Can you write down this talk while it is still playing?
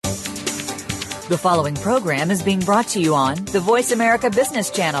The following program is being brought to you on the Voice America Business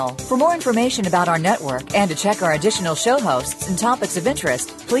Channel. For more information about our network and to check our additional show hosts and topics of interest,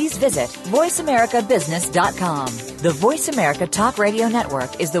 please visit voiceamericabusiness.com. The Voice America Talk Radio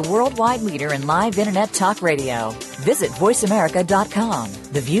Network is the worldwide leader in live Internet talk radio. Visit voiceamerica.com.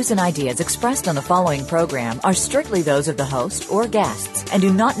 The views and ideas expressed on the following program are strictly those of the host or guests and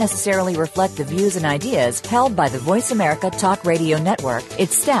do not necessarily reflect the views and ideas held by the Voice America Talk Radio Network,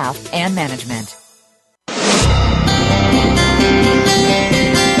 its staff, and management.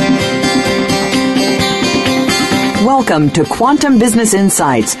 Welcome to Quantum Business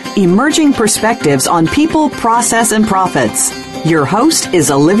Insights, emerging perspectives on people, process, and profits. Your host is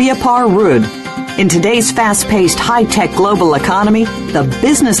Olivia Parr-Rudd. In today's fast-paced, high-tech global economy, the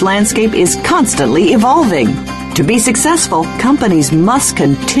business landscape is constantly evolving. To be successful, companies must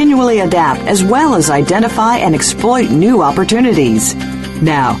continually adapt as well as identify and exploit new opportunities.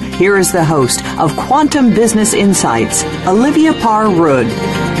 Now, here is the host of Quantum Business Insights, Olivia Parr-Rudd.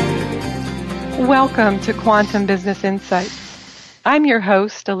 Welcome to Quantum Business Insights. I'm your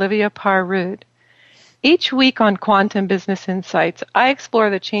host, Olivia Parr-Rudd. Each week on Quantum Business Insights, I explore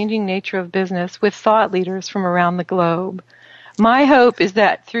the changing nature of business with thought leaders from around the globe. My hope is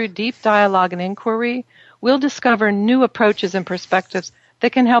that through deep dialogue and inquiry, we'll discover new approaches and perspectives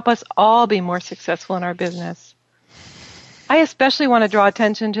that can help us all be more successful in our business. I especially want to draw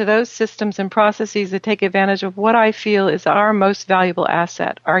attention to those systems and processes that take advantage of what I feel is our most valuable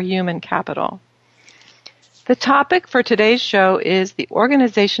asset, our human capital. The topic for today's show is the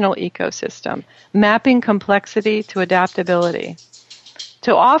organizational ecosystem, mapping complexity to adaptability.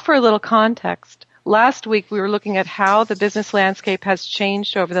 To offer a little context, last week we were looking at how the business landscape has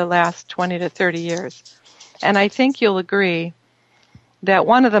changed over the last 20 to 30 years. And I think you'll agree that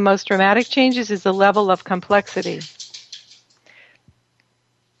one of the most dramatic changes is the level of complexity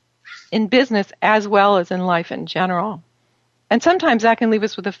in business as well as in life in general. And sometimes that can leave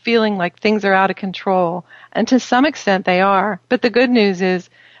us with a feeling like things are out of control. And to some extent they are. But the good news is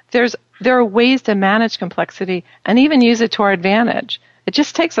there are ways to manage complexity and even use it to our advantage. It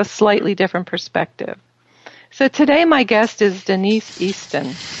just takes a slightly different perspective. So today my guest is Denise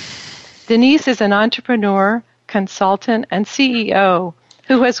Easton. Denise is an entrepreneur, consultant, and CEO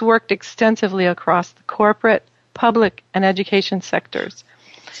who has worked extensively across the corporate, public, and education sectors.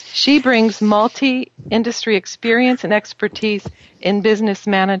 She brings multi-industry experience and expertise in business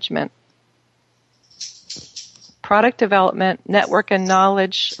management, product development, network and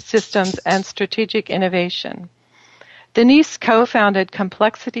knowledge systems, and strategic innovation. Denise co-founded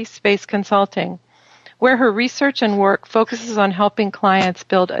Complexity Space Consulting, where her research and work focuses on helping clients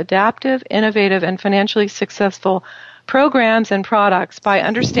build adaptive, innovative, and financially successful programs and products by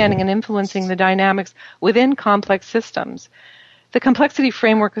understanding and influencing the dynamics within complex systems. The complexity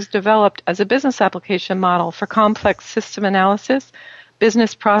framework was developed as a business application model for complex system analysis,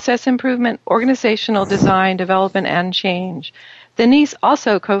 business process improvement, organizational design, development, and change. Denise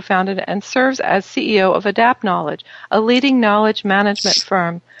also co-founded and serves as CEO of Adaptability, a leading knowledge management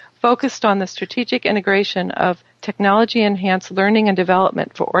firm focused on the strategic integration of technology-enhanced learning and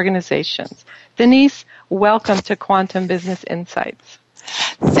development for organizations. Denise, welcome to Quantum Business Insights.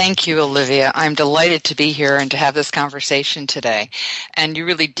 Thank you, Olivia. I'm delighted to be here and to have this conversation today. And you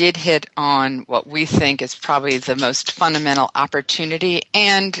really did hit on what we think is probably the most fundamental opportunity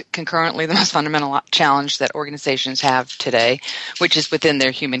and concurrently the most fundamental challenge that organizations have today, which is within their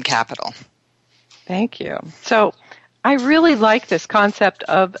human capital. Thank you. So I really like this concept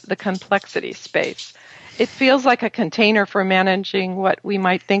of the complexity space. It feels like a container for managing what we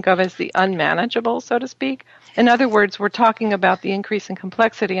might think of as the unmanageable, so to speak. In other words, we're talking about the increase in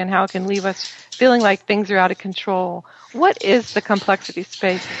complexity and how it can leave us feeling like things are out of control. What is the complexity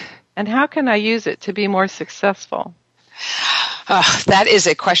space, and how can I use it to be more successful? That is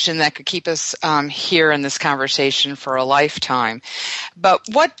a question that could keep us here in this conversation for a lifetime. But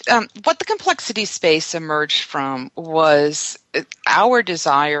what the complexity space emerged from was our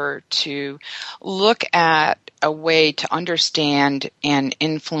desire to look at a way to understand and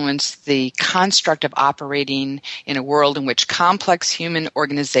influence the construct of operating in a world in which complex human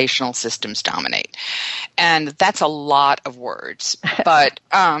organizational systems dominate. And that's a lot of words. But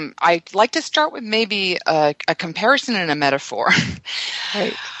I'd like to start with maybe a comparison and a metaphor.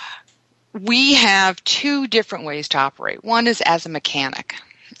 Right. We have two different ways to operate. One is as a mechanic.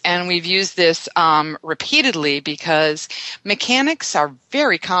 And we've used this repeatedly because mechanics are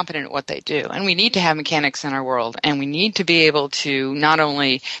very competent at what they do. And we need to have mechanics in our world. And we need to be able to not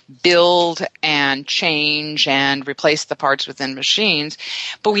only build and change and replace the parts within machines,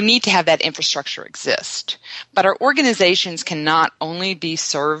 but we need to have that infrastructure exist. But our organizations can not only be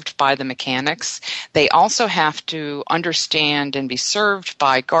served by the mechanics, they also have to understand and be served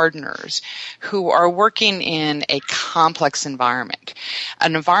by gardeners who are working in a complex environment,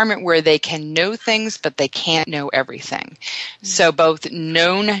 an environment where they can know things, but they can't know everything. So both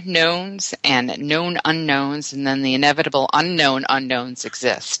known knowns and known unknowns, and then the inevitable unknown unknowns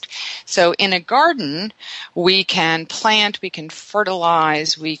exist. So in a garden, we can plant, we can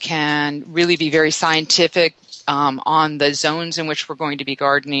fertilize, we can really be very scientific on the zones in which we're going to be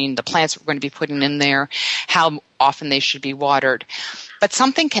gardening, the plants we're going to be putting in there, how often they should be watered. But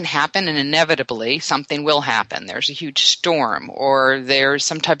something can happen, and inevitably something will happen. There's a huge storm, or there's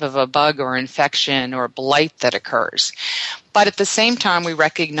some type of a bug or infection or blight that occurs. But at the same time, we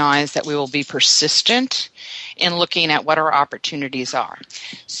recognize that we will be persistent in looking at what our opportunities are.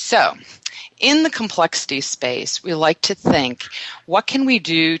 So, in the complexity space, we like to think, what can we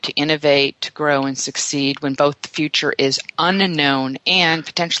do to innovate, to grow, and succeed when both the future is unknown and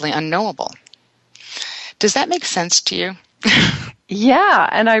potentially unknowable? Does that make sense to you? Yeah,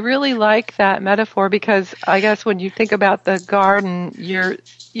 and I really like that metaphor because I guess when you think about the garden,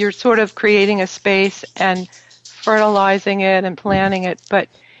 you're sort of creating a space and fertilizing it and planting it, but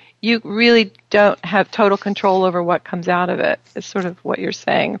you really don't have total control over what comes out of it. It's sort of what you're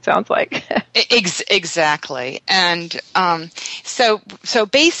saying, it sounds like. Exactly. And so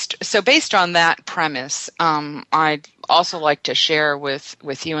based on that premise, I'd also like to share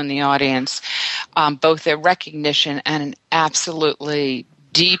with you and the audience both a recognition and an absolutely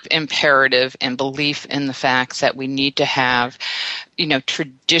deep imperative and belief in the fact that we need to have,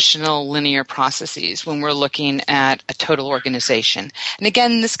 traditional linear processes when we're looking at a total organization. And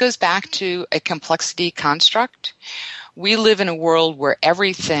again, this goes back to a complexity construct. We live in a world where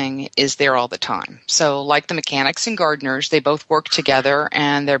everything is there all the time. So like the mechanics and gardeners, they both work together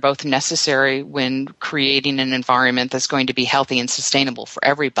and they're both necessary when creating an environment that's going to be healthy and sustainable for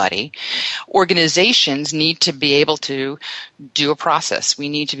everybody. Organizations need to be able to do a process. We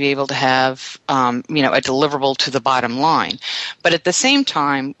need to be able to have, a deliverable to the bottom line. But at the same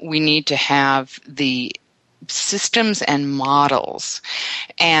time, we need to have the systems and models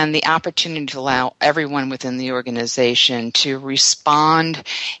and the opportunity to allow everyone within the organization to respond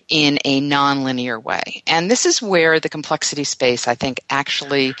in a nonlinear way. And this is where the complexity space, I think,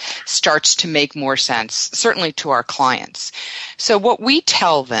 actually starts to make more sense, certainly to our clients. So what we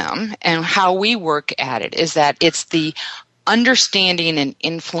tell them and how we work at it is that it's the understanding and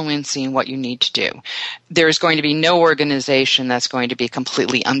influencing what you need to do. There's going to be no organization that's going to be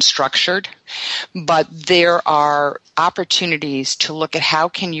completely unstructured, but there are opportunities to look at how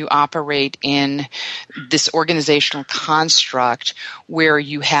can you operate in this organizational construct where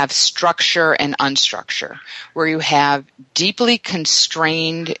you have structure and unstructure, where you have deeply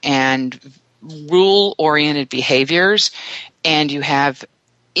constrained and rule-oriented behaviors, and you have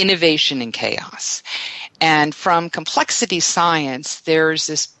innovation and chaos. And from complexity science, there's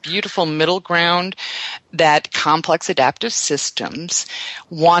this beautiful middle ground that complex adaptive systems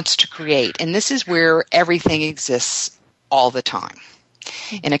wants to create. And this is where everything exists all the time.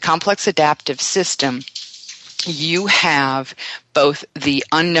 In a complex adaptive system, you have both the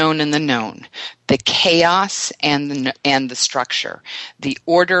unknown and the known, the chaos and the structure, the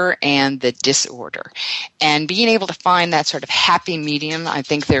order and the disorder. And being able to find that sort of happy medium, I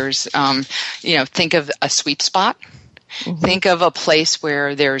think there's, think of a sweet spot. Mm-hmm. Think of a place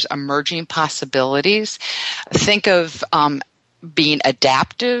where there's emerging possibilities. Think of being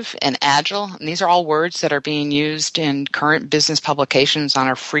adaptive and agile. And these are all words that are being used in current business publications on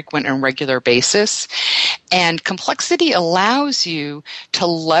a frequent and regular basis. And complexity allows you to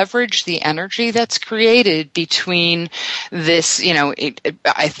leverage the energy that's created between this,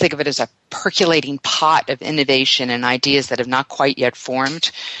 I think of it as a percolating pot of innovation and ideas that have not quite yet formed,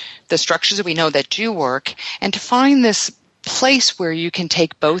 the structures that we know that do work, and to find this place where you can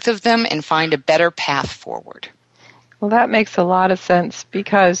take both of them and find a better path forward. Well, that makes a lot of sense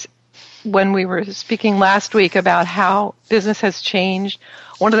because when we were speaking last week about how business has changed,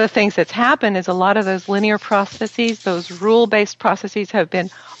 one of the things that's happened is a lot of those linear processes, those rule-based processes have been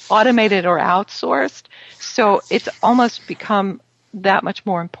automated or outsourced. So it's almost become that much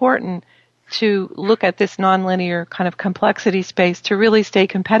more important to look at this nonlinear kind of complexity space to really stay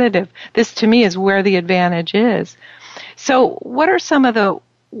competitive. This, to me, is where the advantage is. So what are some of the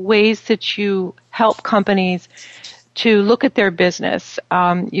ways that you help companies to look at their business.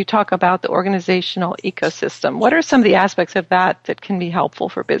 You talk about the organizational ecosystem. What are some of the aspects of that that can be helpful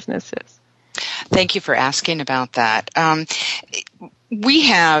for businesses? Thank you for asking about that. We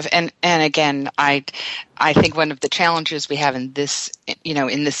have, and again, I think one of the challenges we have in this,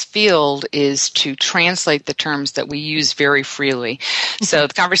 in this field is to translate the terms that we use very freely. So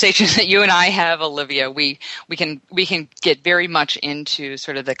the conversations that you and I have, Olivia, we can get very much into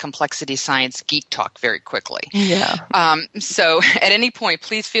sort of the complexity science geek talk very quickly. Yeah. So at any point,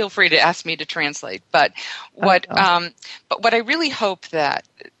 please feel free to ask me to translate. But what I really hope that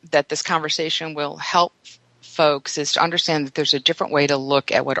this conversation will help folks is to understand that there's a different way to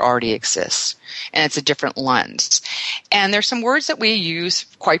look at what already exists, and it's a different lens. And there's some words that we use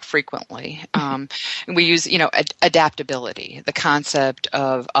quite frequently. We use, adaptability, the concept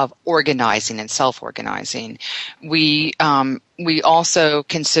of organizing and self-organizing. We also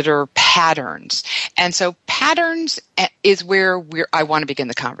consider patterns. And so patterns is where I want to begin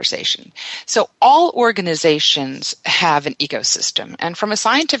the conversation. So all organizations have an ecosystem. And from a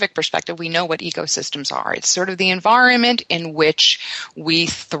scientific perspective, we know what ecosystems are. It's sort of the environment in which we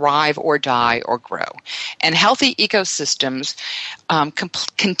thrive or die or grow. And healthy ecosystems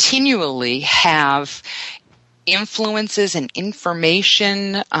continually have influences and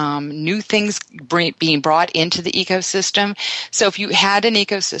information, new things being brought into the ecosystem. So if you had an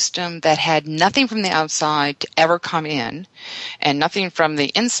ecosystem that had nothing from the outside to ever come in and nothing from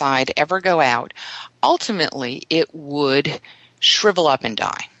the inside to ever go out, ultimately it would shrivel up and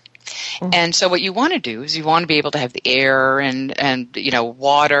die. And so what you want to do is you want to be able to have the air and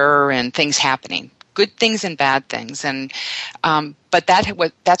water and things happening. Good things and bad things, but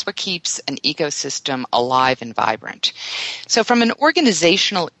that's what keeps an ecosystem alive and vibrant. So from an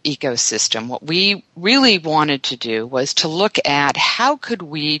organizational ecosystem, what we really wanted to do was to look at how could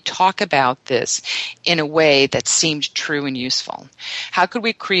we talk about this in a way that seemed true and useful. How could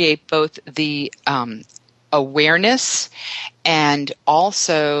we create both the awareness and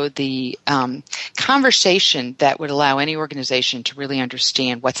also the conversation that would allow any organization to really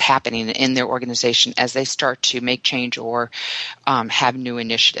understand what's happening in their organization as they start to make change or have new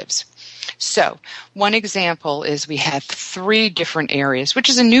initiatives. So one example is we have 3 different areas, which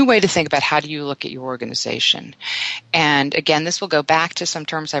is a new way to think about how do you look at your organization. And again, this will go back to some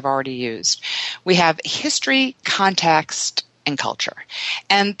terms I've already used. We have history, context, and culture.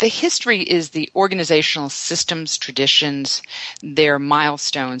 And the history is the organizational systems, traditions, their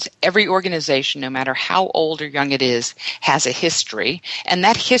milestones. Every organization, no matter how old or young it is, has a history, and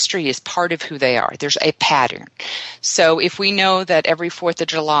that history is part of who they are. There's a pattern. So if we know that every 4th of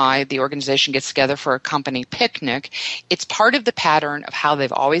July the organization gets together for a company picnic, it's part of the pattern of how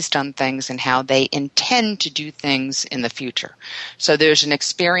they've always done things and how they intend to do things in the future. So there's an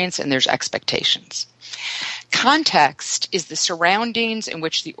experience and there's expectations. Context is the surroundings in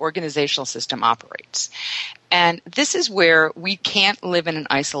which the organizational system operates. And this is where we can't live in an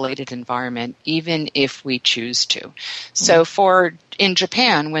isolated environment even if we choose to. So in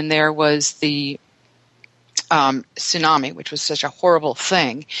Japan, when there was the tsunami, which was such a horrible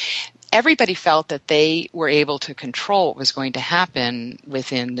thing, everybody felt that they were able to control what was going to happen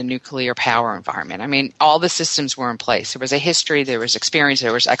within the nuclear power environment. I mean, all the systems were in place. There was a history, there was experience,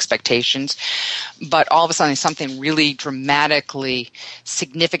 there was expectations, but all of a sudden something really dramatically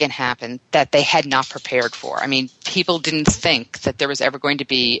significant happened that they had not prepared for. I mean, people didn't think that there was ever going to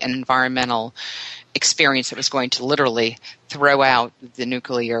be an environmental experience that was going to literally throw out the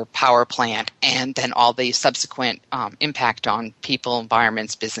nuclear power plant and then all the subsequent impact on people,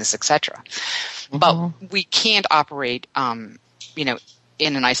 environments, business, etc. But we can't operate,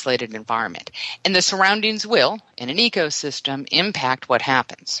 in an isolated environment. And the surroundings will, in an ecosystem, impact what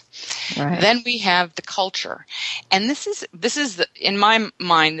happens. Right. Then we have the culture. And this is in my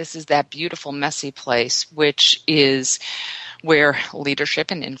mind, this is that beautiful, messy place, which is where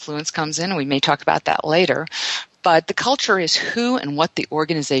leadership and influence comes in, and we may talk about that later. But the culture is who and what the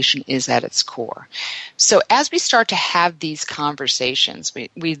organization is at its core. So as we start to have these conversations,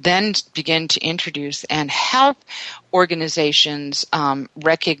 we then begin to introduce and help organizations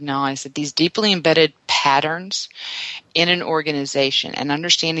recognize that these deeply embedded patterns in an organization and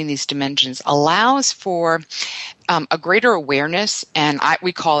understanding these dimensions allows for a greater awareness, and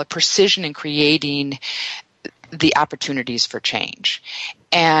we call it precision in creating the opportunities for change.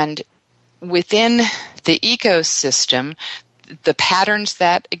 And within the ecosystem, the patterns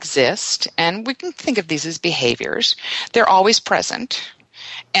that exist, and we can think of these as behaviors, they're always present,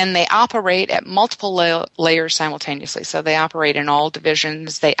 and they operate at multiple layers simultaneously. So they operate in all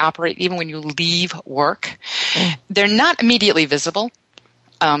divisions. They operate even when you leave work. They're not immediately visible.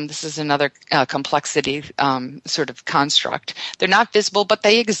 This is another complexity sort of construct. They're not visible, but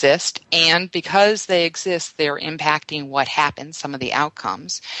they exist. And because they exist, they're impacting what happens, some of the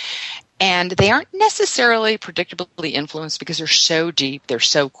outcomes. And they aren't necessarily predictably influenced because they're so deep, they're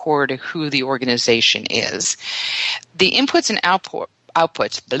so core to who the organization is. The inputs and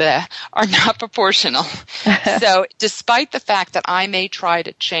outputs are not proportional. So despite the fact that I may try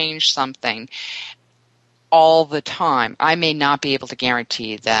to change something all the time, I may not be able to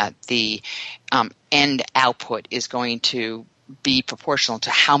guarantee that the end output is going to be proportional to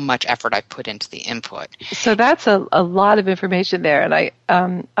how much effort I put into the input. So that's a lot of information there, and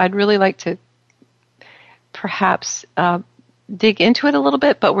I'd really like to perhaps dig into it a little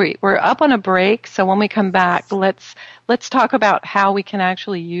bit, but we're up on a break, so when we come back, let's talk about how we can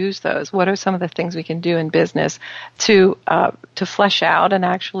actually use those. What are some of the things we can do in business to flesh out and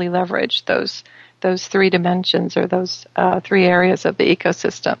actually leverage those three dimensions or those three areas of the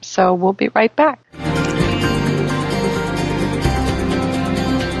ecosystem? So we'll be right back.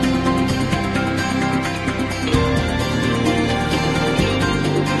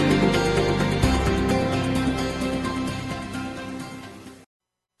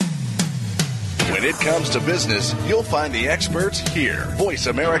 When it comes to business, you'll find the experts here. Voice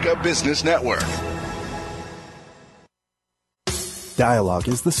America Business Network. Dialogue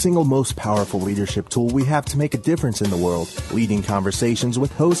is the single most powerful leadership tool we have to make a difference in the world. Leading Conversations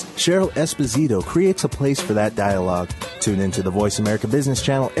with host Cheryl Esposito creates a place for that dialogue. Tune into the Voice America Business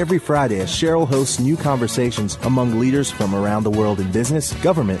Channel every Friday as Cheryl hosts new conversations among leaders from around the world in business,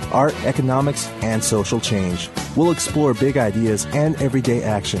 government, art, economics, and social change. We'll explore big ideas and everyday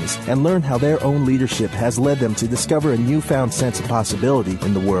actions and learn how their own leadership has led them to discover a newfound sense of possibility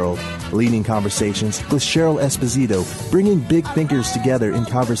in the world. Leading Conversations with Cheryl Esposito, bringing big thinkers together in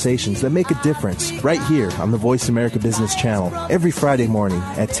conversations that make a difference, right here on the Voice America Business Channel every Friday morning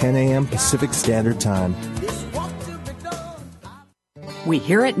at 10 a.m. Pacific Standard Time. We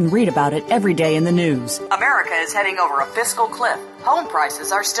hear it and read about it every day in the news. America is heading over a fiscal cliff. Home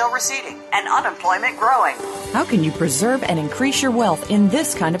prices are still receding and unemployment growing. How can you preserve and increase your wealth in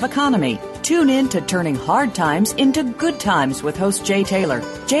this kind of economy? Tune in to Turning Hard Times into Good Times with host Jay Taylor.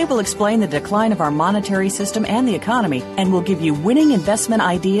 Jay will explain the decline of our monetary system and the economy and will give you winning investment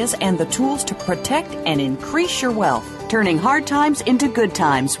ideas and the tools to protect and increase your wealth. Turning Hard Times into Good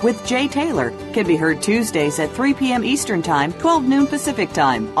Times with Jay Taylor can be heard Tuesdays at 3 p.m. Eastern Time, 12 noon Pacific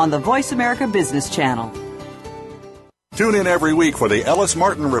Time on the Voice America Business Channel. Tune in every week for the Ellis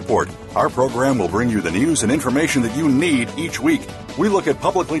Martin Report. Our program will bring you the news and information that you need each week. We look at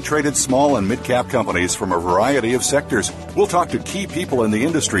publicly traded small and mid-cap companies from a variety of sectors. We'll talk to key people in the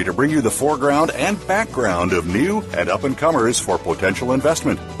industry to bring you the foreground and background of new and up-and-comers for potential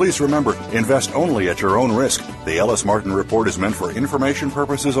investment. Please remember, invest only at your own risk. The Ellis Martin Report is meant for information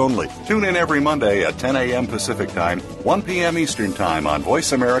purposes only. Tune in every Monday at 10 a.m. Pacific Time, 1 p.m. Eastern Time on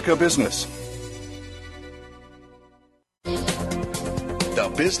Voice America Business. The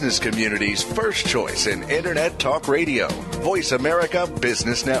business community's first choice in Internet Talk Radio. Voice America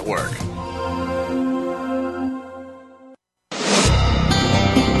Business Network.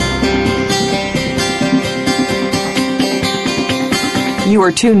 You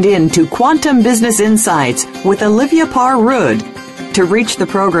are tuned in to Quantum Business Insights with Olivia Parr-Rood. To reach the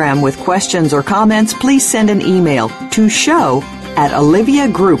program with questions or comments, please send an email to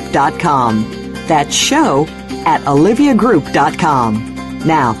show@oliviagroup.com. That's show@oliviagroup.com.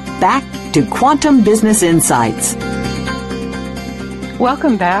 Now, back to Quantum Business Insights.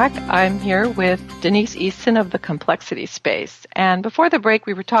 Welcome back. I'm here with Denise Easton of the Complexity Space. And before the break,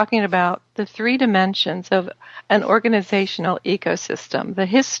 we were talking about the three dimensions of an organizational ecosystem: the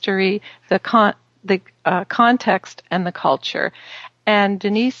history, the context, and the culture. And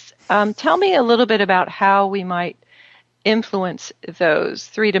Denise, tell me a little bit about how we might influence those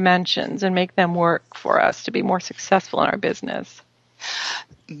three dimensions and make them work for us to be more successful in our business.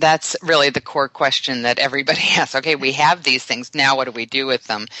 That's really the core question that everybody asks. Okay, we have these things. Now what do we do with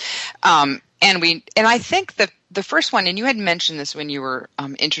them? And I think that the first one, and you had mentioned this when you were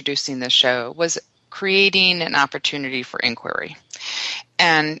introducing the show, was creating an opportunity for inquiry.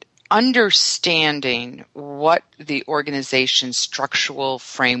 And understanding what the organization's structural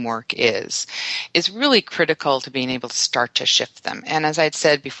framework is really critical to being able to start to shift them. And as I'd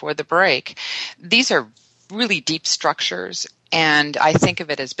said before the break, these are really deep structures. And I think of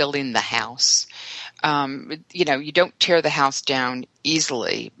it as building the house. You don't tear the house down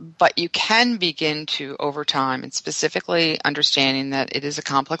easily, but you can begin to, over time, and specifically understanding that it is a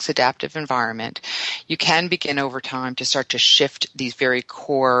complex adaptive environment, you can begin over time to start to shift these very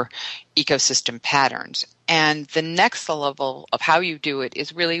core ecosystem patterns. And the next level of how you do it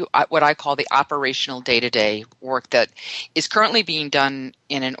is really what I call the operational day-to-day work that is currently being done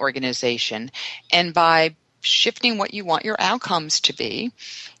in an organization. And by shifting what you want your outcomes to be,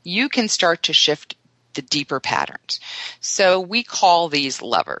 you can start to shift the deeper patterns. So we call these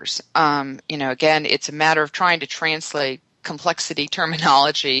levers. Again, it's a matter of trying to translate complexity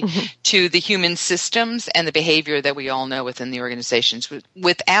terminology to the human systems and the behavior that we all know within the organizations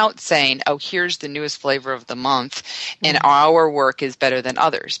without saying, oh, here's the newest flavor of the month and our work is better than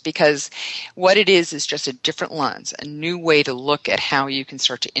others. Because what it is just a different lens, a new way to look at how you can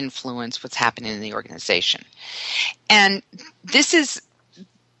start to influence what's happening in the organization. And this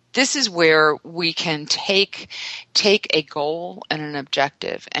is where we can take a goal and an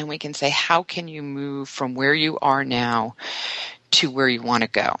objective, and we can say, how can you move from where you are now to where you want to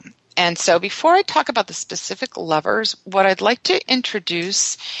go? And so before I talk about the specific levers, what I'd like to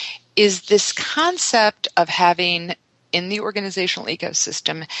introduce is this concept of having, in the organizational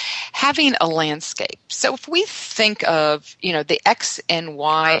ecosystem, having a landscape. So if we think of, the X and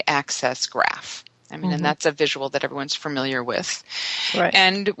Y axis graph, and that's a visual that everyone's familiar with. Right.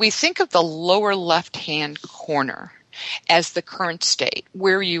 And we think of the lower left-hand corner as the current state,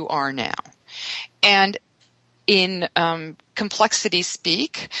 where you are now. And in complexity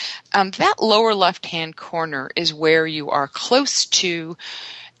speak, that lower left-hand corner is where you are close to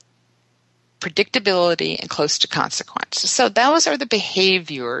predictability and close to consequence. So those are the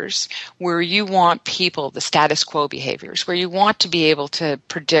behaviors where you want people, the status quo behaviors, where you want to be able to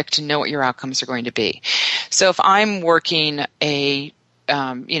predict and know what your outcomes are going to be. So if I'm working an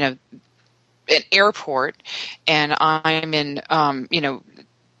airport and I'm in,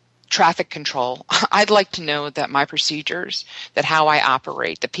 traffic control, I'd like to know that my procedures, that how I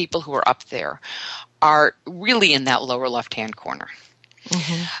operate, the people who are up there are really in that lower left-hand corner.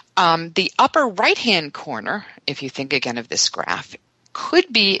 The upper right-hand corner, if you think again of this graph,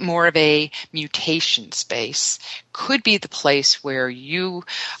 could be more of a mutation space, could be the place where you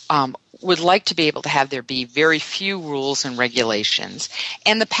would like to be able to have there be very few rules and regulations.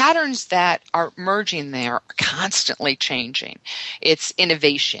 And the patterns that are emerging there are constantly changing. It's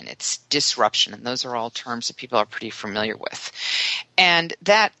innovation, it's disruption, and those are all terms that people are pretty familiar with. And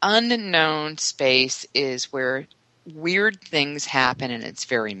that unknown space is where weird things happen and it's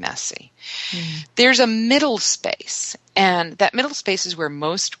very messy. There's a middle space, and that middle space is where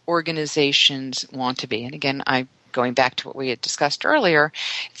most organizations want to be. And again, going back to what we had discussed earlier,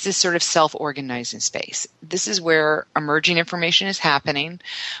 it's this sort of self-organizing space. This is where emerging information is happening,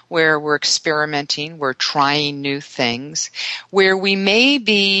 where we're experimenting, we're trying new things, where we may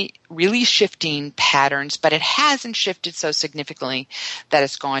be really shifting patterns, but it hasn't shifted so significantly that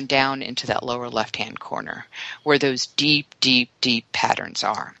it's gone down into that lower left-hand corner, where those deep, deep, deep patterns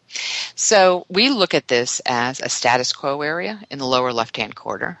are. So we look at this as a status quo area in the lower left-hand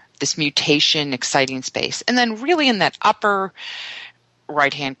corner, this mutation, exciting space. And then really in that upper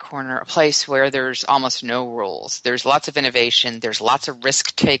right-hand corner, a place where there's almost no rules. There's lots of innovation. There's lots of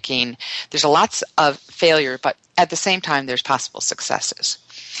risk-taking. There's lots of failure, but at the same time, there's possible successes.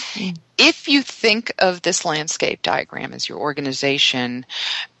 If you think of this landscape diagram as your organization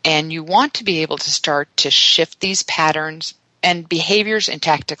and you want to be able to start to shift these patterns and behaviors and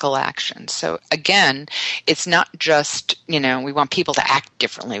tactical actions. So again, it's not just, we want people to act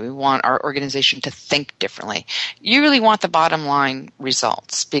differently. We want our organization to think differently. You really want the bottom line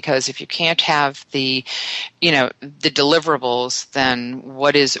results, because if you can't have the deliverables, then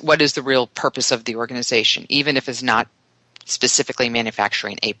what is the real purpose of the organization, even if it's not specifically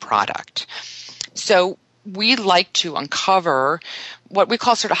manufacturing a product? So we like to uncover what we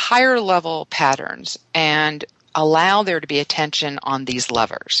call sort of higher level patterns and allow there to be attention on these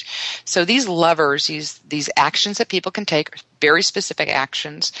levers. So these levers, these actions that people can take, very specific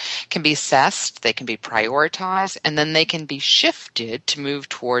actions, can be assessed, they can be prioritized, and then they can be shifted to move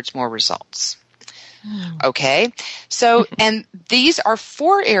towards more results. Okay, so, and these are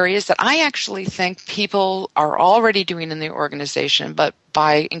 4 areas that I actually think people are already doing in the organization, but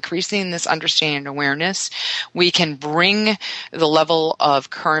by increasing this understanding and awareness, we can bring the level of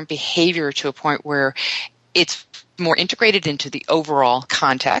current behavior to a point where it's more integrated into the overall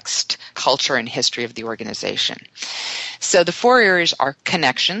context, culture, and history of the organization. So the 4 areas are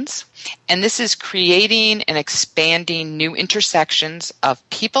connections, and this is creating and expanding new intersections of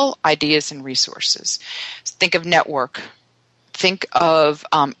people, ideas, and resources. Think of network. Think of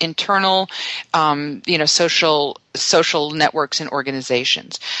internal, social networks and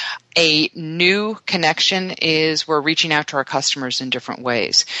organizations. A new connection is we're reaching out to our customers in different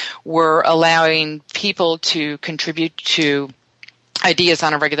ways. We're allowing people to contribute to ideas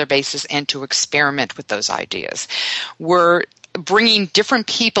on a regular basis and to experiment with those ideas. We're bringing different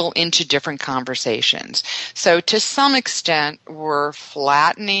people into different conversations. So to some extent, we're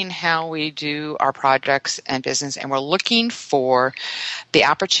flattening how we do our projects and business, and we're looking for the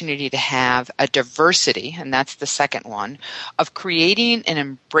opportunity to have a diversity, and that's the second one, of creating and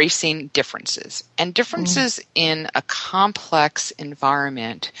embracing differences. And differences in a complex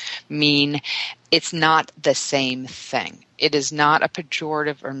environment mean it's not the same thing. It is not a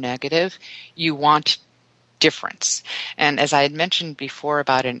pejorative or negative. You want difference. And as I had mentioned before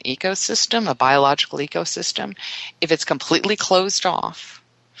about an ecosystem, a biological ecosystem, if it's completely closed off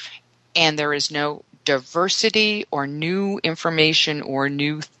and there is no diversity or new information or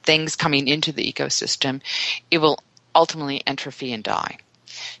new things coming into the ecosystem, it will ultimately entropy and die.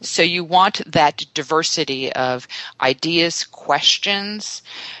 So you want that diversity of ideas, questions,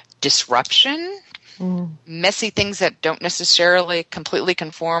 disruption, messy things that don't necessarily completely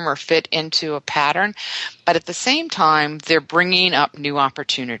conform or fit into a pattern, but at the same time, they're bringing up new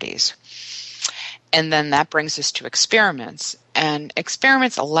opportunities. And then that brings us to experiments. And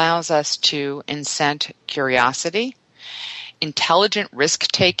experiments allows us to incent curiosity, intelligent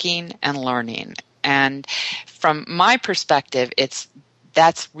risk-taking, and learning. And from my perspective,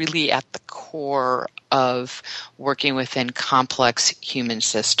 that's really at the core of working within complex human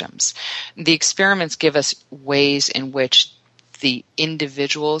systems. The experiments give us ways in which the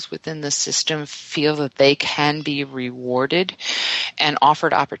individuals within the system feel that they can be rewarded and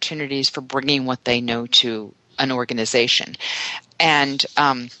offered opportunities for bringing what they know to an organization. And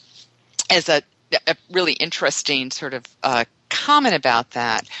as a really interesting sort of comment about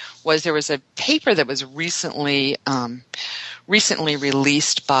that was there was a paper that was recently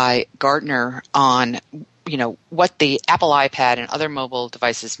released by Gartner on, what the Apple iPad and other mobile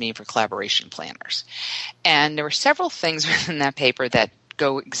devices mean for collaboration planners. And there were several things within that paper that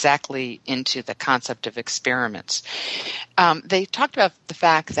go exactly into the concept of experiments. They talked about the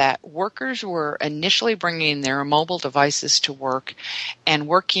fact that workers were initially bringing their mobile devices to work and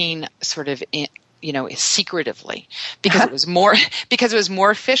working sort of secretively because it was more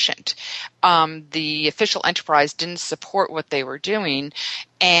efficient. The official enterprise didn't support what they were doing,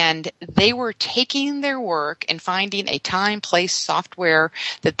 and they were taking their work and finding a time, place, software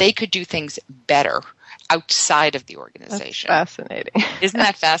that they could do things better outside of the organization. That's fascinating. Isn't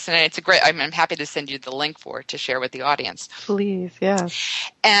that fascinating? It's a great. I'm happy to send you the link for it to share with the audience. Please,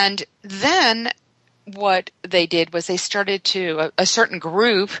 yes. And then what they did was they started to, a certain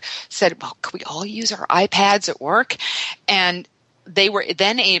group said, well, could we all use our iPads at work? And they were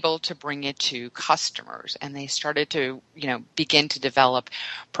then able to bring it to customers, and they started to, begin to develop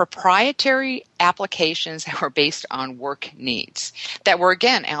proprietary applications that were based on work needs that were,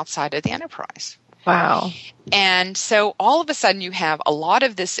 again, outside of the enterprise. Wow. And so all of a sudden you have a lot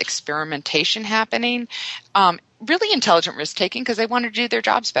of this experimentation happening, really intelligent risk-taking because they want to do their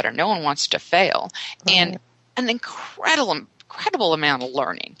jobs better. No one wants to fail. Right. And an incredible amount of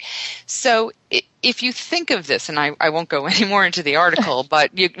learning. So if you think of this, and I won't go any more into the article,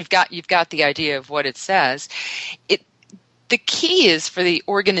 but you've got the idea of what it says. The key is for the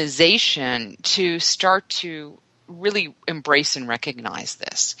organization to start to really embrace and recognize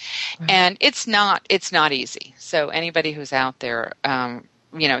this. Right. And it's not easy. So anybody who's out there,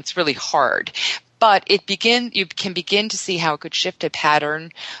 it's really hard. But you can begin to see how it could shift a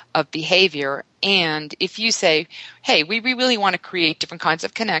pattern of behavior. And if you say, hey, we really want to create different kinds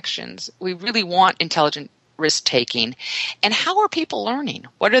of connections, we really want intelligent risk-taking, and how are people learning?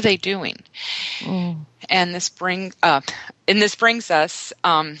 What are they doing? And this brings us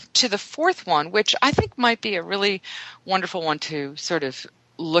to the fourth one, which I think might be a really wonderful one to sort of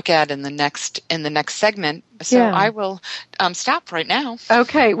look at in the next segment. So yeah. I will stop right now.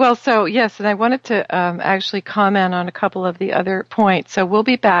 Okay. Well, so yes, and I wanted to actually comment on a couple of the other points. So we'll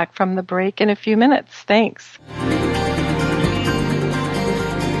be back from the break in a few minutes. Thanks.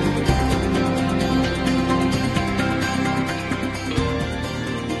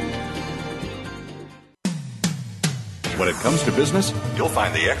 When it comes to business, you'll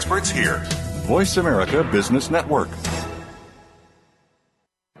find the experts here. Voice America Business Network.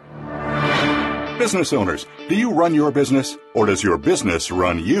 Business owners, do you run your business, or does your business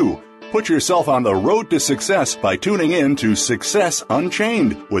run you? Put yourself on the road to success by tuning in to Success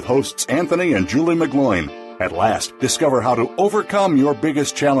Unchained with hosts Anthony and Julie McGloin. At last, discover how to overcome your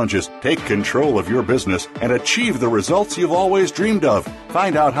biggest challenges, take control of your business, and achieve the results you've always dreamed of.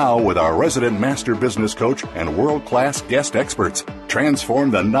 Find out how with our resident master business coach and world-class guest experts. Transform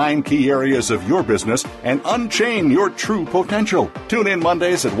the 9 key areas of your business and unchain your true potential. Tune in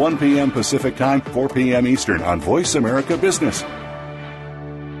Mondays at 1 p.m. Pacific Time, 4 p.m. Eastern on Voice America Business.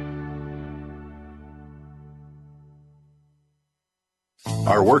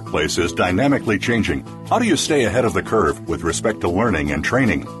 Our workplace is dynamically changing. How do you stay ahead of the curve with respect to learning and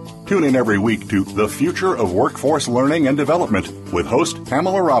training? Tune in every week to The Future of Workforce Learning and Development with host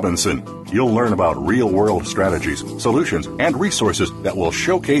Pamela Robinson. You'll learn about real-world strategies, solutions, and resources that will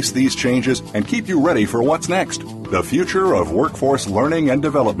showcase these changes and keep you ready for what's next. The Future of Workforce Learning and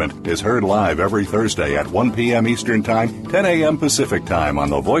Development is heard live every Thursday at 1 p.m. Eastern Time, 10 a.m. Pacific Time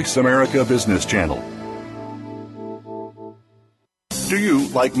on the Voice America Business Channel. Do you,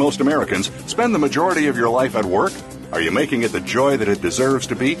 like most Americans, spend the majority of your life at work? Are you making it the joy that it deserves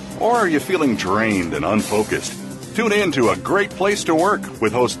to be, or are you feeling drained and unfocused? Tune in to A Great Place to Work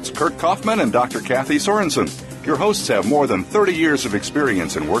with hosts Kurt Kaufman and Dr. Kathy Sorensen. Your hosts have more than 30 years of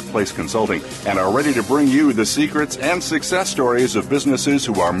experience in workplace consulting and are ready to bring you the secrets and success stories of businesses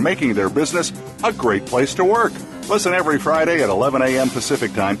who are making their business a great place to work. Listen every Friday at 11 a.m.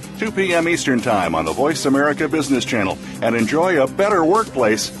 Pacific Time, 2 p.m. Eastern Time on the Voice America Business Channel and enjoy a better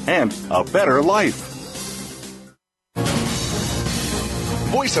workplace and a better life.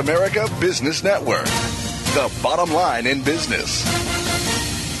 Voice America Business Network, the bottom line in business.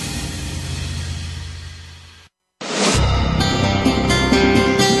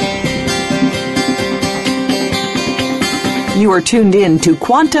 You are tuned in to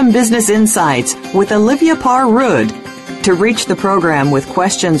Quantum Business Insights with Olivia Parr-Rood. To reach the program with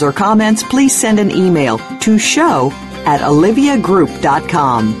questions or comments, please send an email to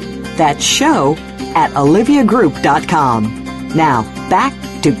show@oliviagroup.com. That's show@oliviagroup.com. Now, back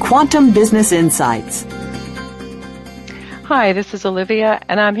to Quantum Business Insights. Hi, this is Olivia,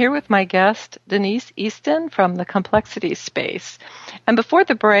 and I'm here with my guest, Denise Easton from the Complexity Space. And before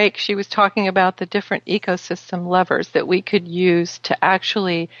the break, she was talking about the different ecosystem levers that we could use to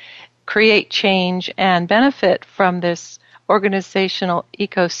actually create change and benefit from this organizational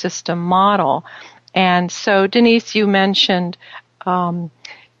ecosystem model. And so, Denise, you mentioned the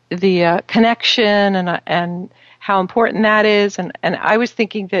connection and how important that is. And I was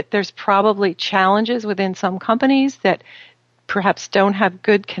thinking that there's probably challenges within some companies that perhaps don't have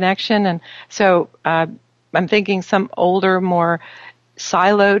good connection. And so I'm thinking some older, more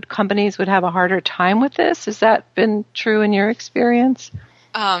siloed companies would have a harder time with this. Has that been true in your experience?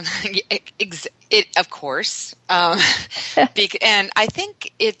 Of course. And I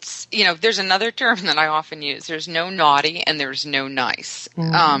think it's, there's another term that I often use. There's no naughty and there's no nice.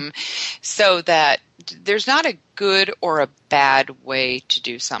 Mm-hmm. So that there's not a good or a bad way to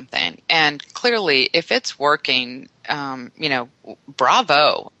do something. And clearly, if it's working,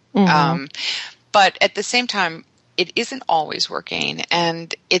 bravo. Mm-hmm. But at the same time, it isn't always working,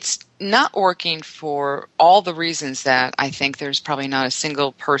 and it's not working for all the reasons that I think there's probably not a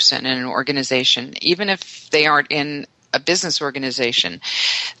single person in an organization, even if they aren't in a business organization,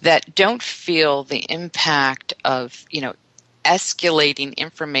 that don't feel the impact of, escalating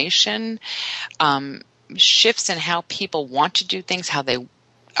information, shifts in how people want to do things, how they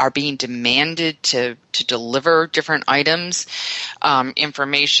are being demanded to deliver different items,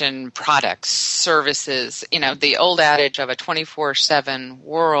 information, products, services. The old adage of a 24/7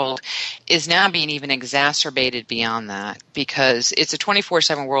 world is now being even exacerbated beyond that, because it's a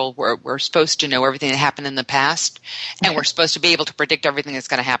 24/7 world where we're supposed to know everything that happened in the past, and we're supposed to be able to predict everything that's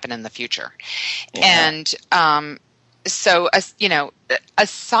going to happen in the future. Yeah. And so, a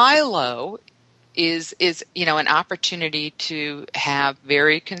silo is an opportunity to have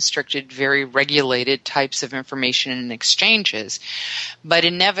very constricted, very regulated types of information and exchanges. But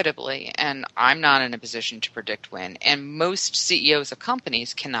inevitably, and I'm not in a position to predict when, and most CEOs of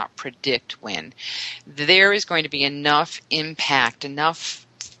companies cannot predict when, there is going to be enough impact, enough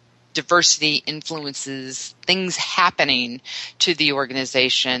diversity, influences, things happening to the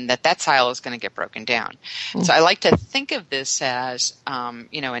organization that silo is going to get broken down. Mm-hmm. So I like to think of this as,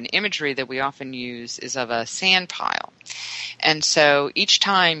 an imagery that we often use is of a sand pile. And so each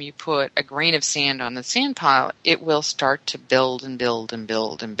time you put a grain of sand on the sand pile, it will start to build and build and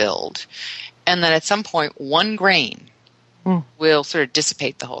build and build. And then at some point, one grain will sort of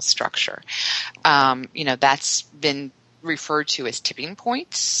dissipate the whole structure. That's been referred to as tipping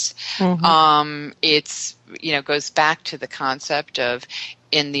points. Mm-hmm. It's, goes back to the concept of,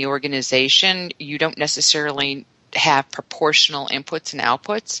 in the organization, you don't necessarily have proportional inputs and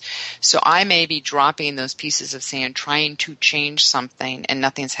outputs. So I may be dropping those pieces of sand, trying to change something, and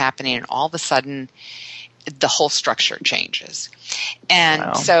nothing's happening, and all of a sudden the whole structure changes.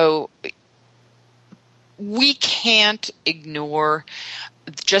 And so we can't ignore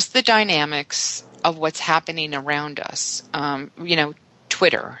just the dynamics of what's happening around us.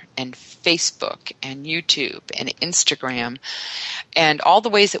 Twitter and Facebook and YouTube and Instagram, and all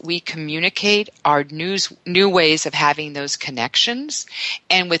the ways that we communicate are new ways of having those connections.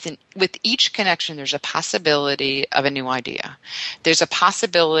 And with each connection, there's a possibility of a new idea. There's a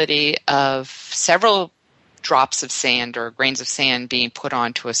possibility of several drops of sand or grains of sand being put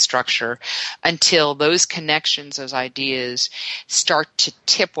onto a structure until those connections, those ideas start to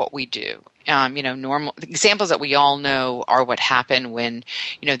tip what we do. Normal examples that we all know are what happen when,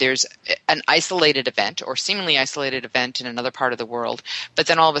 there's an isolated event or seemingly isolated event in another part of the world, but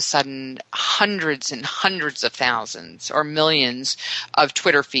then all of a sudden hundreds and hundreds of thousands or millions of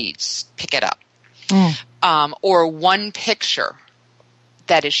Twitter feeds pick it up. Or one picture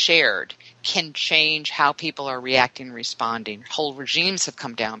that is shared can change how people are reacting and responding. Whole regimes have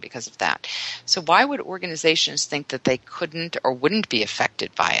come down because of that. So why would organizations think that they couldn't or wouldn't be affected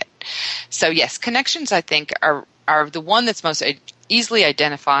by it? So yes, connections, I think, are the one that's most easily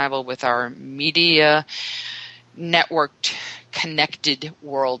identifiable with our media networked, connected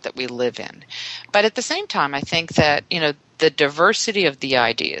world that we live in. But at the same time, I think that, the diversity of the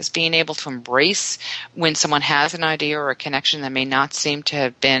ideas, being able to embrace when someone has an idea or a connection that may not seem to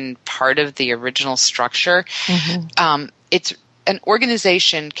have been part of the original structure, it's an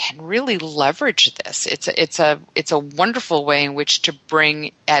organization can really leverage this. It's a wonderful way in which to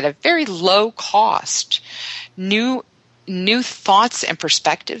bring at a very low cost new thoughts and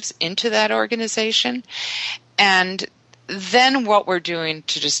perspectives into that organization. And then what we're doing,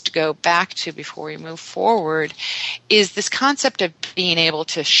 to just go back to before we move forward, is this concept of being able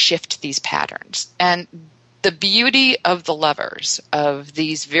to shift these patterns. And the beauty of the levers, of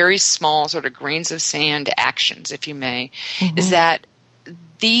these very small sort of grains of sand actions, if you may, is that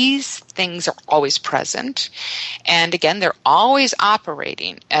these things are always present. And again, they're always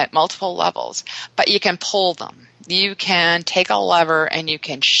operating at multiple levels, but you can pull them. You can take a lever and you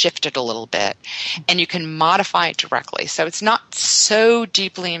can shift it a little bit, and you can modify it directly. So it's not so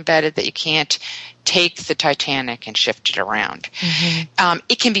deeply embedded that you can't take the Titanic and shift it around.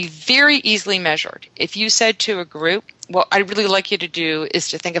 It can be very easily measured. If you said to a group, what I'd really like you to do is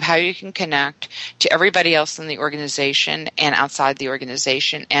to think of how you can connect to everybody else in the organization and outside the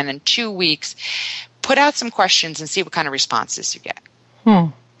organization, and in 2 weeks, put out some questions and see what kind of responses you get.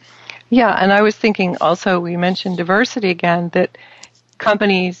 Yeah, and I was thinking also, we mentioned diversity again, that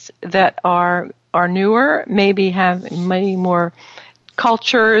companies that are newer maybe have many more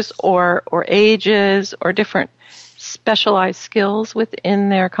cultures or ages or different specialized skills within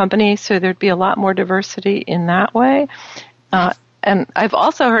their company, so there'd be a lot more diversity in that way. And I've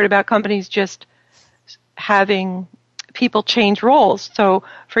also heard about companies just having people change roles. So,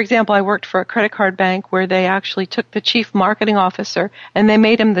 for example, I worked for a credit card bank where they actually took the chief marketing officer and they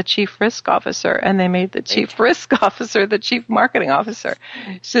made him the chief risk officer, and they made the chief risk officer the chief marketing officer.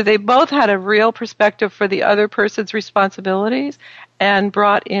 So they both had a real perspective for the other person's responsibilities and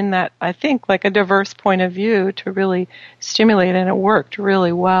brought in that, I think, like a diverse point of view to really stimulate, and it worked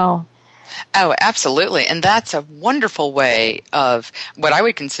really well. Oh, absolutely. And that's a wonderful way of what I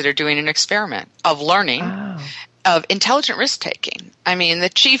would consider doing an experiment of learning. Of intelligent risk-taking. I mean, the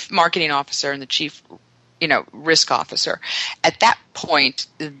chief marketing officer and the chief, risk officer, at that point,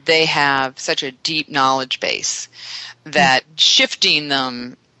 they have such a deep knowledge base that shifting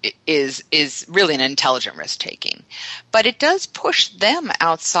them is really an intelligent risk-taking. But it does push them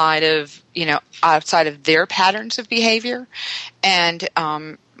outside of their patterns of behavior. And,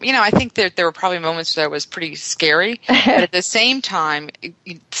 I think that there were probably moments that was pretty scary, but at the same time,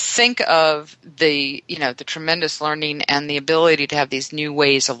 think of the tremendous learning and the ability to have these new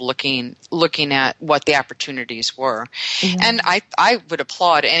ways of looking at what the opportunities were. And I would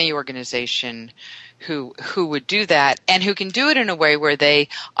applaud any organization who would do that, and who can do it in a way where they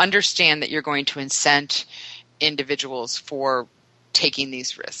understand that you're going to incent individuals for taking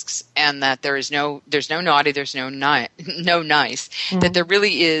these risks, and that there's no naughty, there's no nice, that there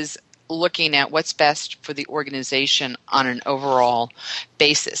really is looking at what's best for the organization on an overall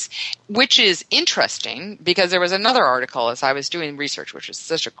basis, which is interesting because there was another article as I was doing research, which was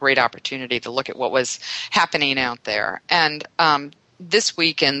such a great opportunity to look at what was happening out there. And this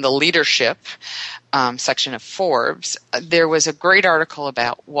week in the leadership section of Forbes, there was a great article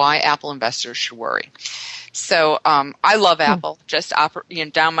about why Apple investors should worry. So I love Apple. Just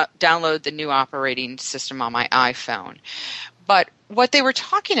download the new operating system on my iPhone. But what they were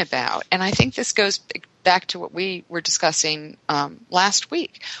talking about, and I think this goes back to what we were discussing last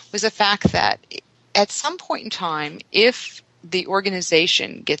week, was the fact that at some point in time, if the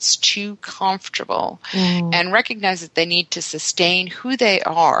organization gets too comfortable and recognizes that they need to sustain who they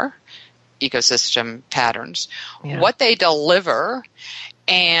are, ecosystem patterns, what they deliver,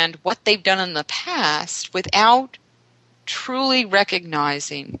 and what they've done in the past without truly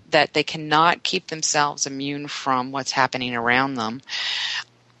recognizing that they cannot keep themselves immune from what's happening around them.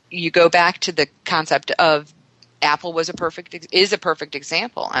 You go back to the concept of Apple is a perfect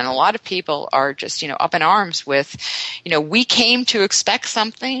example, and a lot of people are just, up in arms with, we came to expect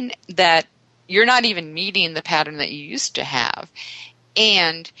something that you're not even meeting the pattern that you used to have.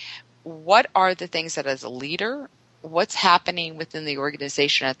 And what are the things that, as a leader, what's happening within the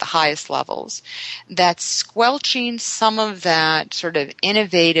organization at the highest levels that's squelching some of that sort of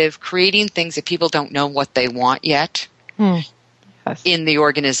innovative, creating things that people don't know what they want yet Yes. in the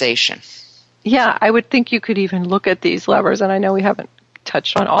organization? Yeah, I would think you could even look at these levers, and I know we haven't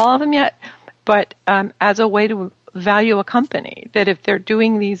touched on all of them yet, but as a way to value a company, that if they're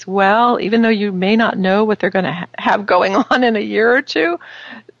doing these well, even though you may not know what they're going to have going on in a year or two,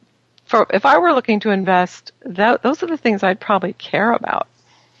 if I were looking to invest, those are the things I'd probably care about.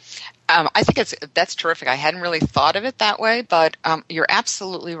 I think that's terrific. I hadn't really thought of it that way, but you're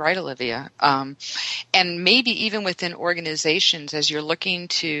absolutely right, Olivia. And maybe even within organizations, as you're looking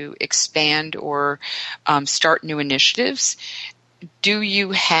to expand or start new initiatives, do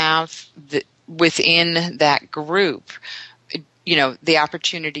you have within that group, the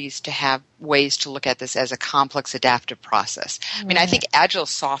opportunities to have ways to look at this as a complex adaptive process? I mean, I think Agile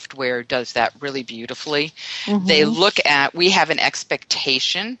software does that really beautifully. Mm-hmm. They look at, we have an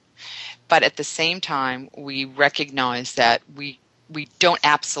expectation, but at the same time, we recognize that we don't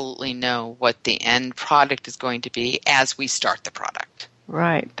absolutely know what the end product is going to be as we start the product.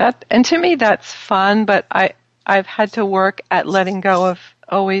 Right. And to me, that's fun, but I've had to work at letting go of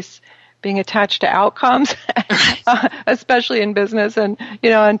always being attached to outcomes, especially in business and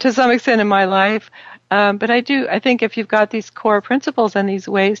to some extent in my life. But I think if you've got these core principles and these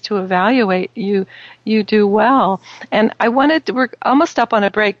ways to evaluate, you do well. And we're almost up on a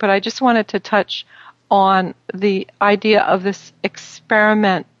break, but I just wanted to touch on the idea of this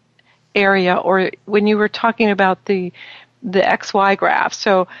experiment area, or when you were talking about the XY graph.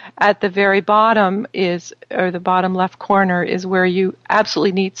 So at the very bottom or the bottom left corner is where you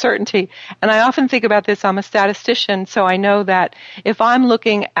absolutely need certainty. And I often think about this, I'm a statistician, so I know that if I'm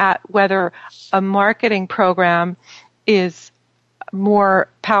looking at whether a marketing program is more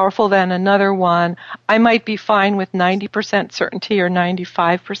powerful than another one, I might be fine with 90% certainty or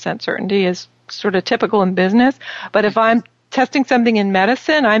 95% certainty is sort of typical in business. But if I'm testing something in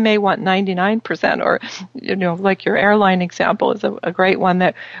medicine, I may want 99%, or, like your airline example is a great one,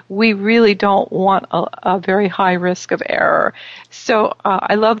 that we really don't want a very high risk of error. So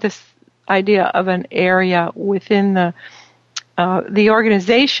I love this idea of an area within the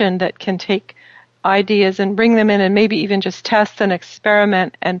organization that can take ideas and bring them in and maybe even just test and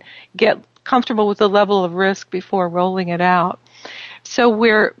experiment and get comfortable with the level of risk before rolling it out. So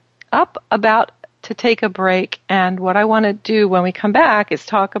we're up about to take a break, and what I want to do when we come back is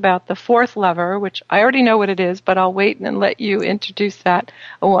talk about the fourth lever, which I already know what it is, but I'll wait and let you introduce that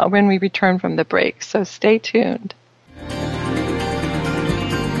when we return from the break. So stay tuned.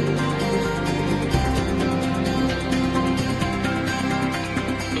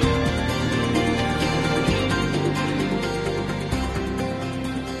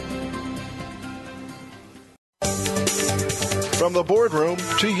 From the boardroom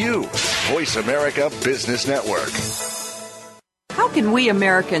to you, Voice America Business Network. How can we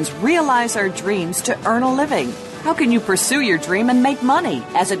Americans realize our dreams to earn a living? How can you pursue your dream and make money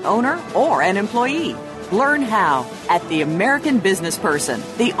as an owner or an employee? Learn how at The American Business Person,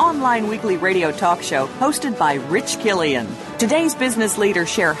 the online weekly radio talk show hosted by Rich Killian. Today's business leaders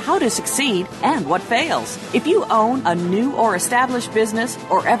share how to succeed and what fails. If you own a new or established business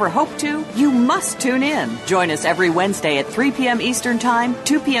or ever hope to, you must tune in. Join us every Wednesday at 3 p.m. Eastern Time,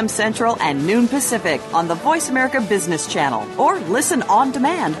 2 p.m. Central, and noon Pacific on the Voice America Business Channel, or listen on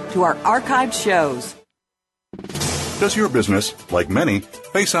demand to our archived shows. Does your business, like many,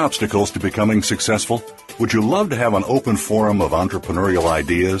 face obstacles to becoming successful? Would you love to have an open forum of entrepreneurial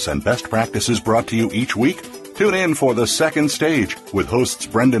ideas and best practices brought to you each week? Tune in for The Second Stage with hosts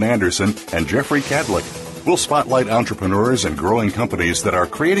Brendan Anderson and Jeffrey Cadlick. We'll spotlight entrepreneurs and growing companies that are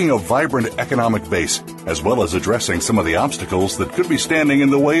creating a vibrant economic base, as well as addressing some of the obstacles that could be standing in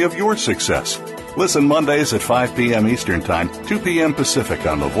the way of your success. Listen Mondays at 5 p.m. Eastern Time, 2 p.m. Pacific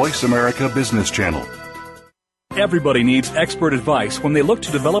on the Voice America Business Channel. Everybody needs expert advice when they look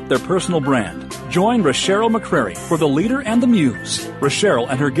to develop their personal brand. Join Rochelle McCrary for The Leader and the Muse. Rochelle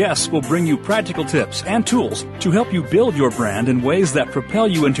and her guests will bring you practical tips and tools to help you build your brand in ways that propel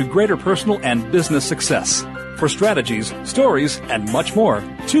you into greater personal and business success. For strategies, stories, and much more,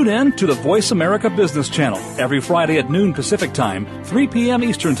 tune in to the Voice America Business Channel every Friday at noon Pacific Time, 3 p.m.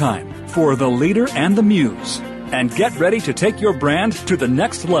 Eastern Time for The Leader and the Muse. And get ready to take your brand to the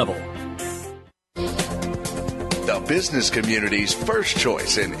next level. The business community's first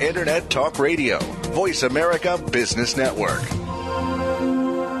choice in Internet Talk Radio. Voice America Business Network.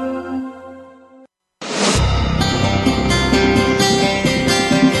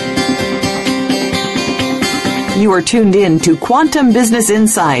 You are tuned in to Quantum Business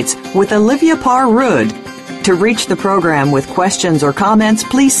Insights with Olivia Parr-Rood. To reach the program with questions or comments,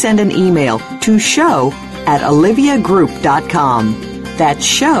 please send an email to show@oliviagroup.com. That's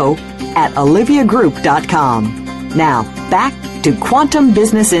show@oliviagroup.com. Now, back to Quantum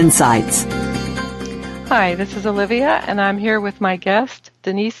Business Insights. Hi, this is Olivia, and I'm here with my guest,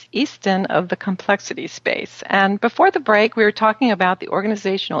 Denise Easton of the Complexity Space. And before the break, we were talking about the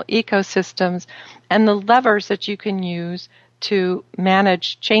organizational ecosystems and the levers that you can use to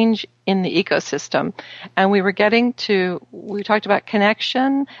manage change in the ecosystem. And we talked about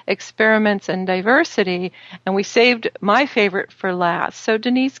connection, experiments, and diversity, and we saved my favorite for last. So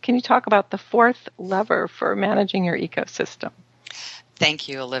Denise, can you talk about the fourth lever for managing your ecosystem? Thank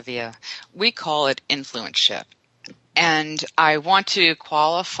you, Olivia. We call it influenceship. And I want to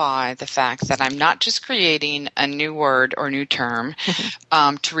qualify the fact that I'm not just creating a new word or new term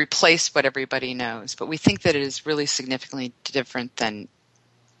to replace what everybody knows, but we think that it is really significantly different than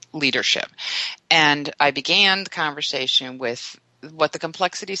leadership. And I began the conversation with what the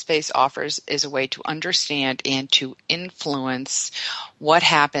complexity space offers is a way to understand and to influence what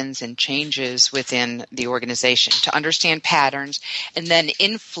happens and changes within the organization, to understand patterns and then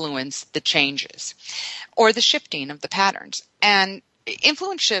influence the changes or the shifting of the patterns. And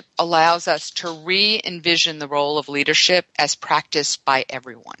influenceship allows us to re-envision the role of leadership as practiced by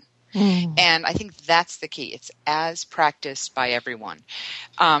everyone. And I think that's the key. It's as practiced by everyone.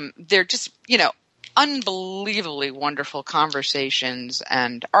 They're just, unbelievably wonderful conversations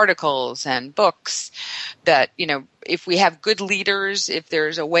and articles and books that, if we have good leaders, if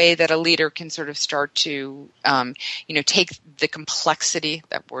there's a way that a leader can sort of start to, take the complexity,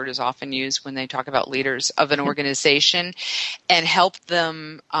 that word is often used when they talk about leaders of an organization, and help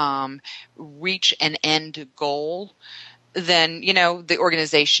them reach an end goal, then, the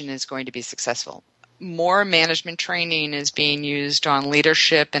organization is going to be successful. More management training is being used on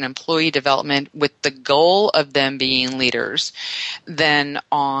leadership and employee development with the goal of them being leaders than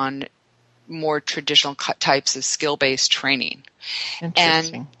on more traditional types of skill-based training,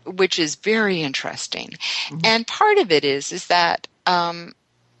 and which is very interesting. Mm-hmm. And part of it is that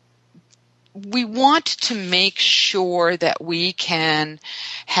we want to make sure that we can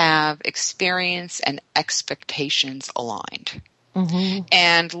have experience and expectations aligned. Mm-hmm.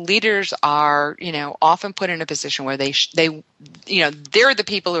 And leaders are, often put in a position where they're the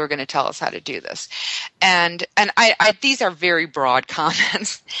people who are going to tell us how to do this. And I these are very broad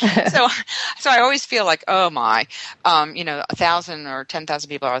comments. So I always feel like, oh my, 1,000 or 10,000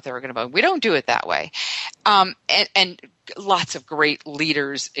 people out there are going to vote. We don't do it that way. And lots of great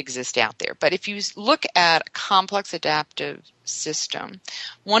leaders exist out there. But if you look at a complex adaptive system,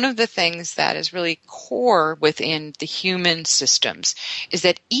 one of the things that is really core within the human systems is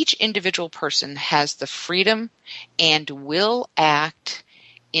that each individual person has the freedom and will act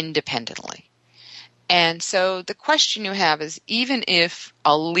independently. And so the question you have is, even if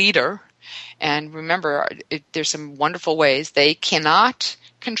a leader, and remember, there's some wonderful ways, they cannot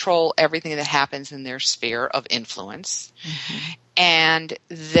control everything that happens in their sphere of influence. Mm-hmm. And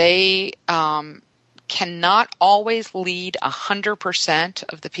they cannot always lead 100%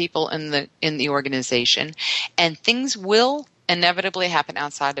 of the people in the organization, and things will inevitably happen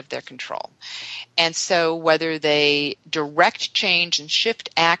outside of their control. And so whether they direct change and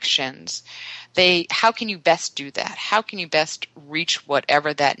shift actions, how can you best do that? How can you best reach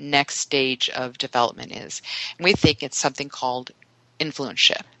whatever that next stage of development is? And we think it's something called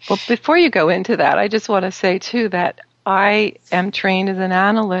influenceship. Well, before you go into that, I just want to say, too, that I am trained as an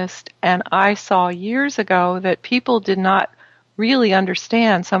analyst, and I saw years ago that people did not really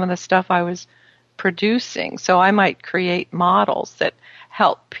understand some of the stuff I was producing. So I might create models that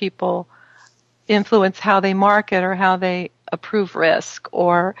help people influence how they market or how they approve risk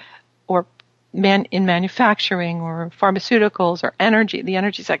or in manufacturing or pharmaceuticals or the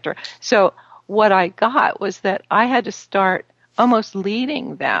energy sector. So what I got was that I had to start almost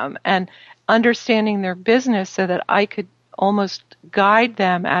leading them and understanding their business so that I could almost guide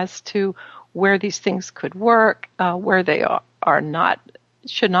them as to where these things could work, where they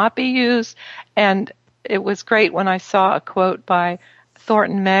should not be used. And it was great when I saw a quote by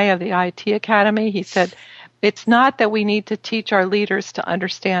Thornton May of the IT Academy. He said, It's not that we need to teach our leaders to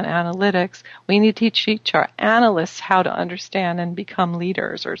understand analytics. We need to teach our analysts how to understand and become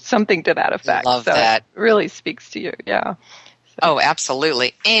leaders, or something to that effect. Love so that. It really speaks to you, yeah. So. Oh,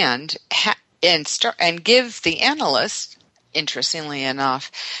 absolutely. And give the analyst, interestingly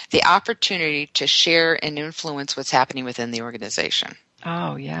enough, the opportunity to share and influence what's happening within the organization.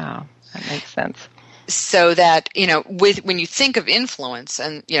 Oh, yeah. That makes sense. So that, when you think of influence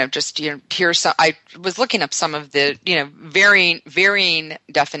and, here's some, I was looking up some of the, varying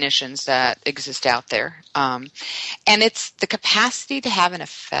definitions that exist out there. And it's the capacity to have an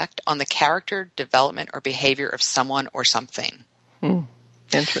effect on the character, development, or behavior of someone or something.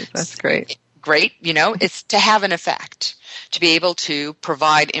 Interesting. That's great. Great. It's to have an effect, to be able to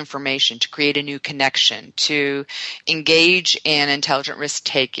provide information, to create a new connection, to engage in intelligent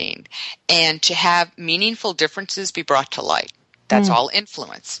risk-taking, and to have meaningful differences be brought to light. That's all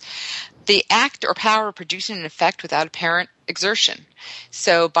influence. The act or power of producing an effect without apparent exertion.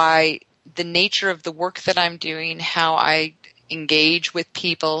 So by the nature of the work that I'm doing, how I engage with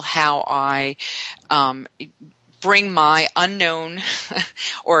people, how I bring my unknown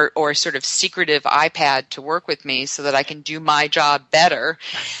or sort of secretive iPad to work with me so that I can do my job better.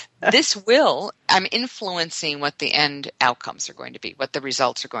 I'm influencing what the end outcomes are going to be, what the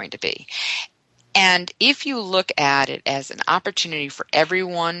results are going to be. And if you look at it as an opportunity for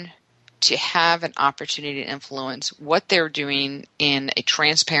everyone to have an opportunity to influence what they're doing in a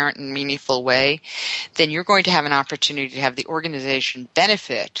transparent and meaningful way, then you're going to have an opportunity to have the organization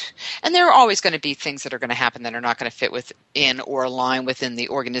benefit. And there are always going to be things that are going to happen that are not going to fit within or align within the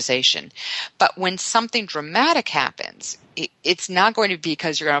organization. But when something dramatic happens, it's not going to be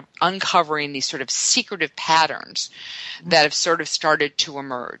because you're uncovering these sort of secretive patterns that have sort of started to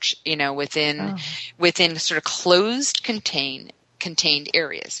emerge, within sort of closed, contained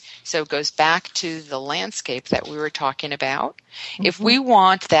areas. So it goes back to the landscape that we were talking about. If we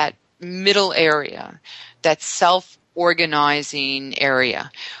want that middle area, that self-organizing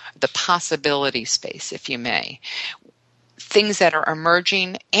area, the possibility space, if you may, things that are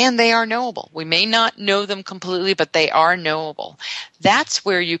emerging and they are knowable. We may not know them completely, but they are knowable. That's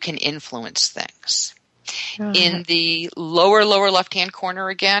where you can influence things. In the lower left-hand corner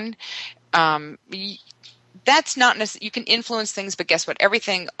again, that's not necessarily, you can influence things, but guess what?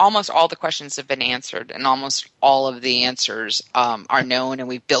 Almost all the questions have been answered, and almost all of the answers are known, and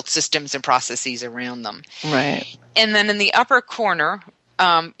we've built systems and processes around them. Right. And then in the upper corner,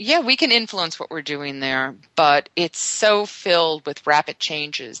 we can influence what we're doing there, but it's so filled with rapid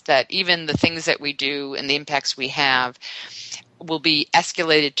changes that even the things that we do and the impacts we have will be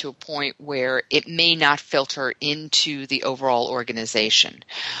escalated to a point where it may not filter into the overall organization.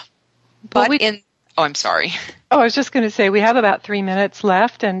 I'm sorry. Oh, I was just going to say we have about 3 minutes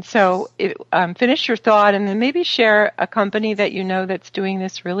left, and so finish your thought and then maybe share a company that you know that's doing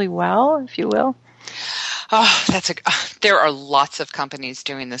this really well, if you will. Oh, there are lots of companies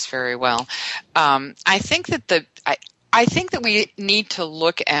doing this very well. I think that we need to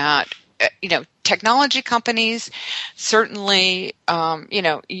look at technology companies, certainly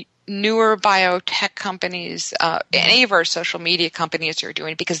newer biotech companies, any of our social media companies are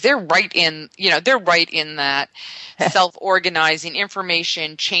doing it because they're right in that self-organizing,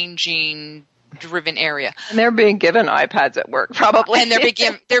 information changing driven area. And they're being given iPads at work, probably. And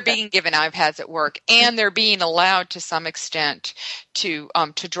they're being given iPads at work, and they're being allowed to some extent to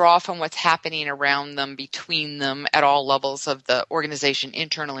draw from what's happening around them, between them, at all levels of the organization,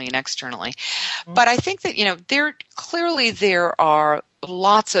 internally and externally. But I think that there are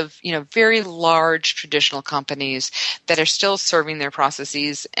lots of very large traditional companies that are still serving their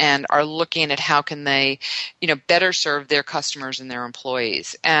processes and are looking at how can they better serve their customers and their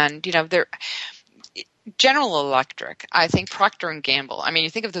employees. And they're General Electric, I think Procter & Gamble. I mean, you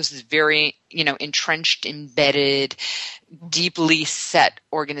think of those as very entrenched, embedded, deeply set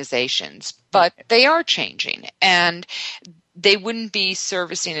organizations, but they are changing, and they wouldn't be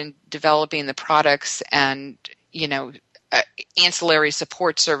servicing and developing the products and ancillary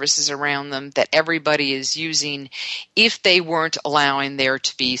support services around them that everybody is using if they weren't allowing there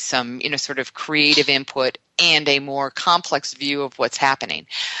to be some sort of creative input and a more complex view of what's happening.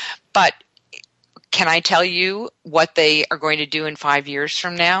 But can I tell you what they are going to do in 5 years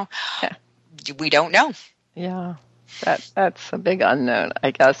from now? Yeah. We don't know. Yeah, that's a big unknown,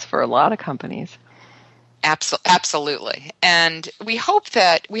 I guess, for a lot of companies. Absolutely. And we hope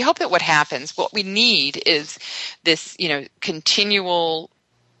that what happens, what we need is this, continual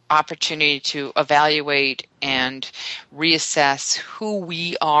opportunity to evaluate and reassess who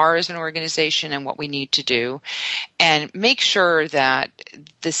we are as an organization and what we need to do, and make sure that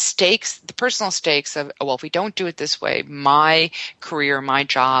the personal stakes of, well, if we don't do it this way, my career, my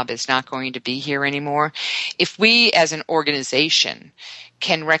job is not going to be here anymore. If we as an organization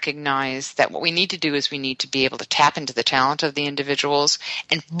can recognize that what we need to do is we need to be able to tap into the talent of the individuals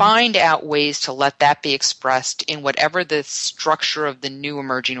and find out ways to let that be expressed in whatever the structure of the new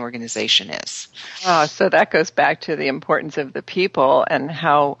emerging organization is. So that goes back to the importance of the people and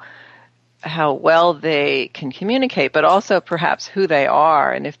how well they can communicate, but also perhaps who they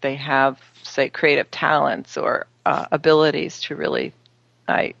are and if they have, say, creative talents or abilities to really,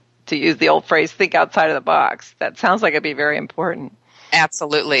 to use the old phrase, think outside of the box. That sounds like it'd be very important.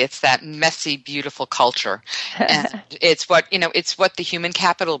 Absolutely. It's that messy, beautiful culture. And it's what the human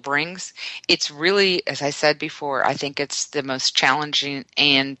capital brings. It's really, as I said before, I think it's the most challenging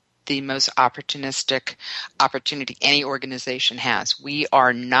and the most opportunistic opportunity any organization has. We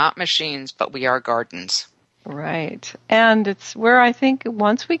are not machines, but we are gardens. Right. And it's where I think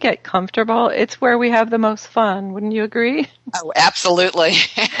once we get comfortable, it's where we have the most fun. Wouldn't you agree? Oh, absolutely.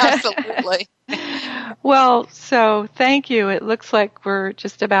 Absolutely. Well, so thank you. It looks like we're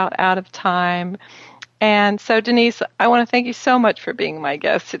just about out of time. And so, Denise, I want to thank you so much for being my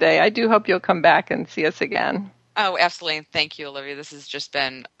guest today. I do hope you'll come back and see us again. Oh, absolutely. And thank you, Olivia. This has just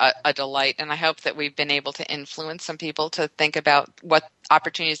been a delight. And I hope that we've been able to influence some people to think about what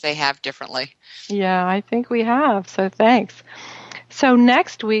opportunities they have differently. Yeah, I think we have. So thanks. So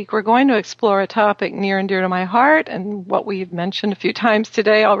next week, we're going to explore a topic near and dear to my heart, and what we've mentioned a few times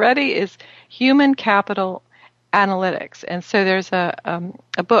today already is human capital analytics. And so there's a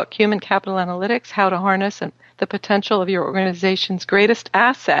book, Human Capital Analytics, How to Harness the Potential of Your Organization's Greatest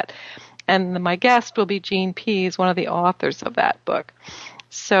Asset. And my guest will be Gene Pease, one of the authors of that book.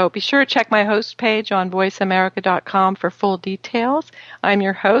 So be sure to check my host page on voiceamerica.com for full details. I'm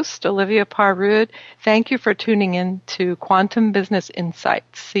your host, Olivia Parr-Ruud. Thank you for tuning in to Quantum Business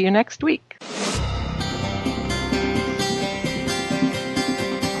Insights. See you next week.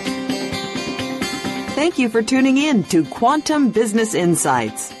 Thank you for tuning in to Quantum Business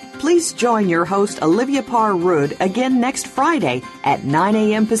Insights. Please join your host, Olivia Parr-Ruud, again next Friday at 9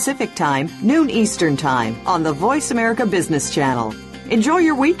 a.m. Pacific Time, noon Eastern Time on the Voice America Business Channel. Enjoy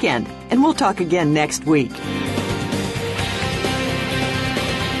your weekend, and we'll talk again next week.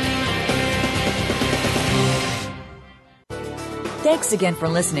 Thanks again for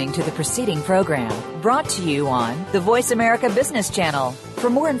listening to the preceding program, brought to you on the Voice America Business Channel. For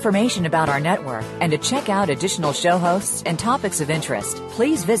more information about our network and to check out additional show hosts and topics of interest,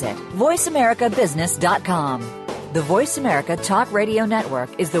 please visit voiceamericabusiness.com. The Voice America Talk Radio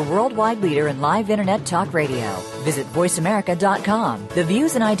Network is the worldwide leader in live Internet talk radio. Visit voiceamerica.com. The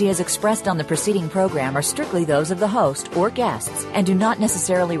views and ideas expressed on the preceding program are strictly those of the host or guests and do not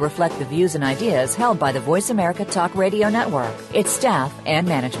necessarily reflect the views and ideas held by the Voice America Talk Radio Network, its staff, and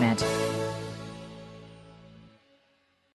management.